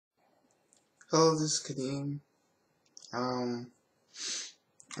Hello, this is Kadeem. Um,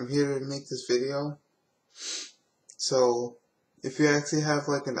 I'm here to make this video. So, if you actually have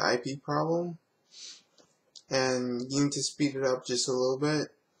like an IP problem and you need to speed it up just a little bit,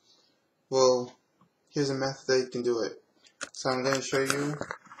 well, here's a method that you can do it. So I'm going to show you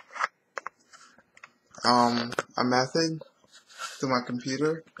a method through my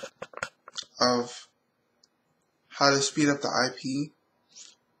computer of how to speed up the IP.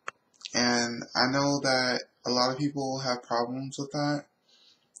 And I know that a lot of people have problems with that.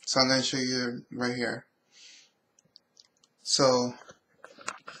 So I'm going to show you right here. So,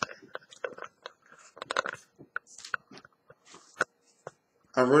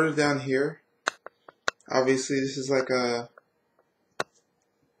 I wrote it down here. Obviously, this is like the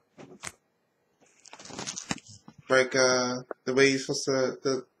way you're supposed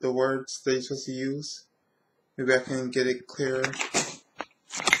to, the words that you're supposed to use. Maybe I can get it clearer.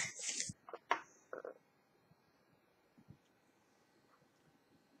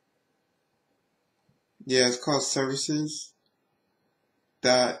 Yeah, it's called services.msc.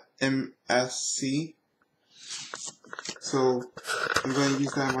 So I'm going to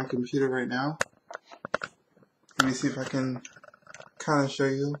use that on my computer right now. Let me see if I can kind of show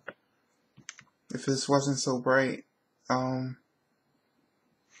you. If this wasn't so bright. I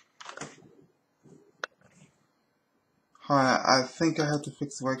think I have to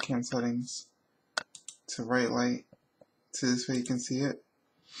fix the webcam settings to bright light, so this way you can see it.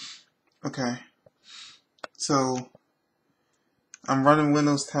 Okay. So I'm running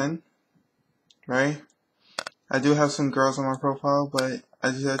Windows 10, right? I do have some girls on my profile, but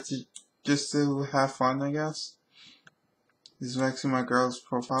I just have to to have fun, I guess. This is actually my girl's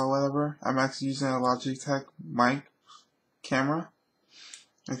profile, whatever. I'm actually using a Logitech mic camera.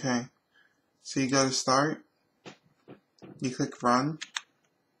 Okay, so you go to start. You click run.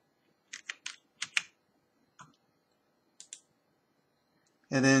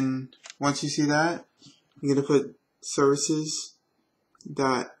 And then once you see that, you're gonna put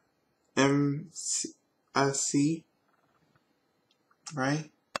services.msc,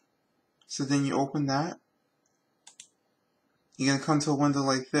 right? So then you open that. You're gonna come to a window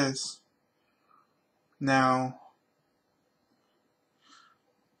like this. Now,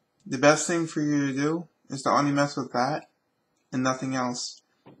 the best thing for you to do is to only mess with that and nothing else.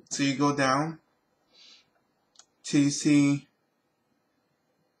 So you go down till you see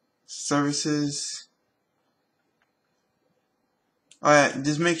services. Alright,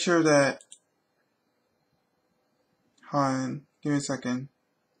 just make sure that, hold on, give me a second.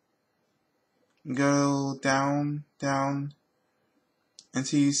 Go down, down,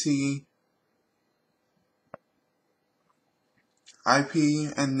 until you see IP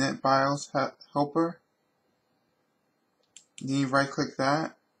and NetBIOS helper. Then you right click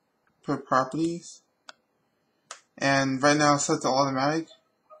that, put properties, and right now it's set to automatic,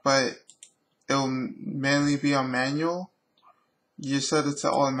 but it will manually be on manual. You just set it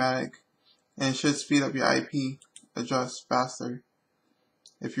to automatic, and it should speed up your IP address faster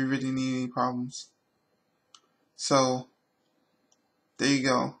if you really need any problems. So there you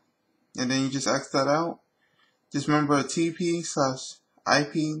go, and then you just X that out. Just remember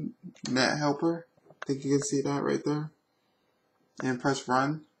TP/IP net helper. I think you can see that right there. And press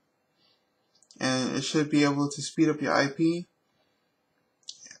run. And it should be able to speed up your IP.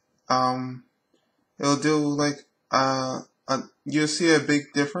 It'll do like you'll see a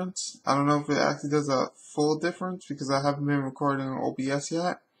big difference. I don't know if it actually does a full difference because I haven't been recording on OBS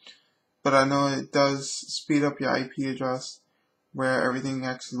yet. But I know it does speed up your IP address where everything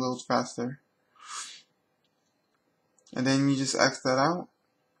actually loads faster. And then you just X that out.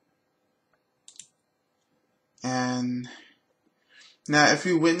 And now if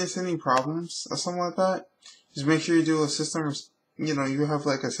you witness any problems or something like that, just make sure you do a system, you have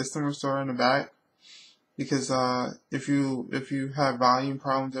like a system restore in the back. Because if you have volume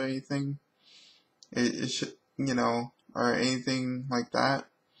problems or anything, it should, or anything like that,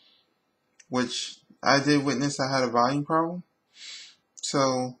 which I did witness I had a volume problem.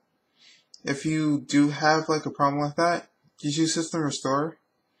 So if you do have like a problem like that, just use system restore,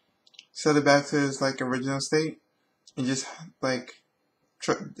 set it back to its like original state, and just like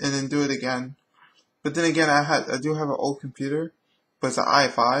and then do it again. But then again, I do have an old computer, but it's an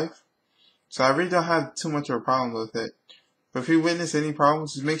i5, so I really don't have too much of a problem with it. But if you witness any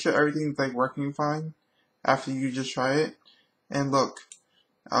problems, just make sure everything's like working fine after you just try it. And look,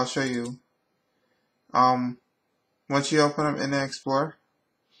 I'll show you. Once you open up Internet Explorer,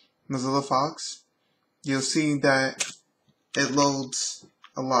 Mozilla Fox, you'll see that it loads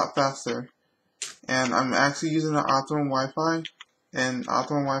a lot faster. And I'm actually using an Optimum Wi-Fi, And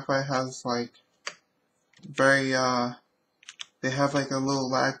Optimum Wi-Fi has like very they have like a little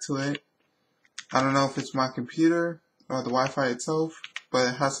lag to it. I don't know if it's my computer or the Wi-Fi itself, but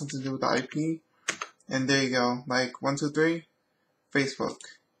it has something to do with the IP. And there you go, like 123 Facebook,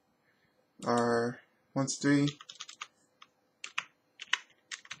 or 123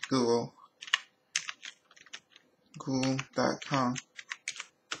 Google, Google.com.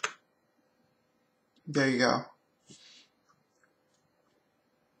 There you go.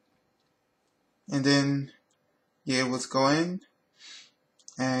 And then you're able to go in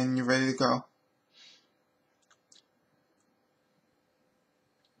and you're ready to go.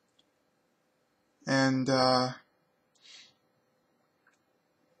 And I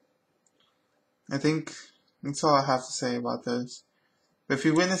think that's all I have to say about this. But if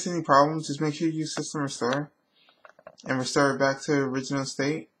you witness any problems, just make sure you use System Restore and restore it back to the original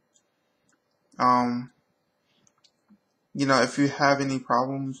state. You know, if you have any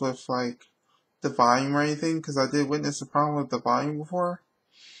problems with like the volume or anything, because I did witness a problem with the volume before,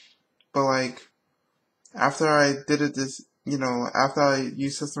 but like after I did it after I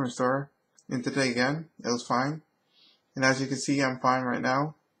used System Restore and did it again, it was fine. And as you can see, I'm fine right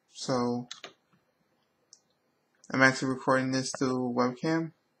now. So I'm actually recording this through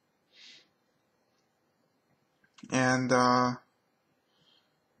webcam. And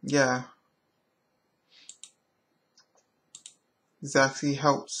yeah, this actually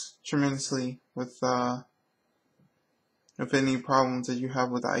helps tremendously with any problems that you have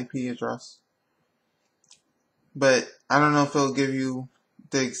with the IP address. But I don't know if it'll give you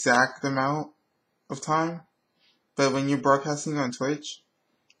the exact amount of time, but when you're broadcasting on Twitch,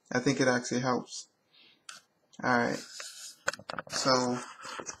 I think it actually helps. Alright, so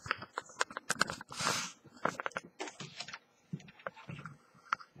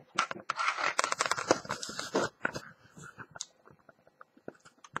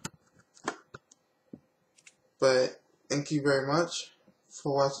but thank you very much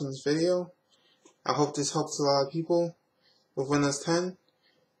for watching this video. I hope this helps a lot of people with Windows 10.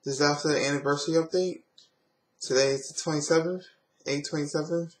 This is after the anniversary update. Today is the 27th,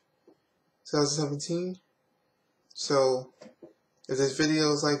 8/27th, 2017. So if this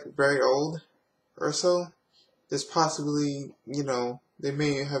video is like very old or so, there's possibly, they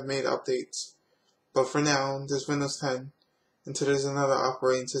may have made updates. But for now, there's Windows 10 until there's another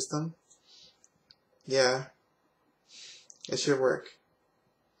operating system. Yeah, it should work.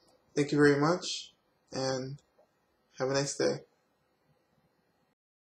 Thank you very much, and have a nice day.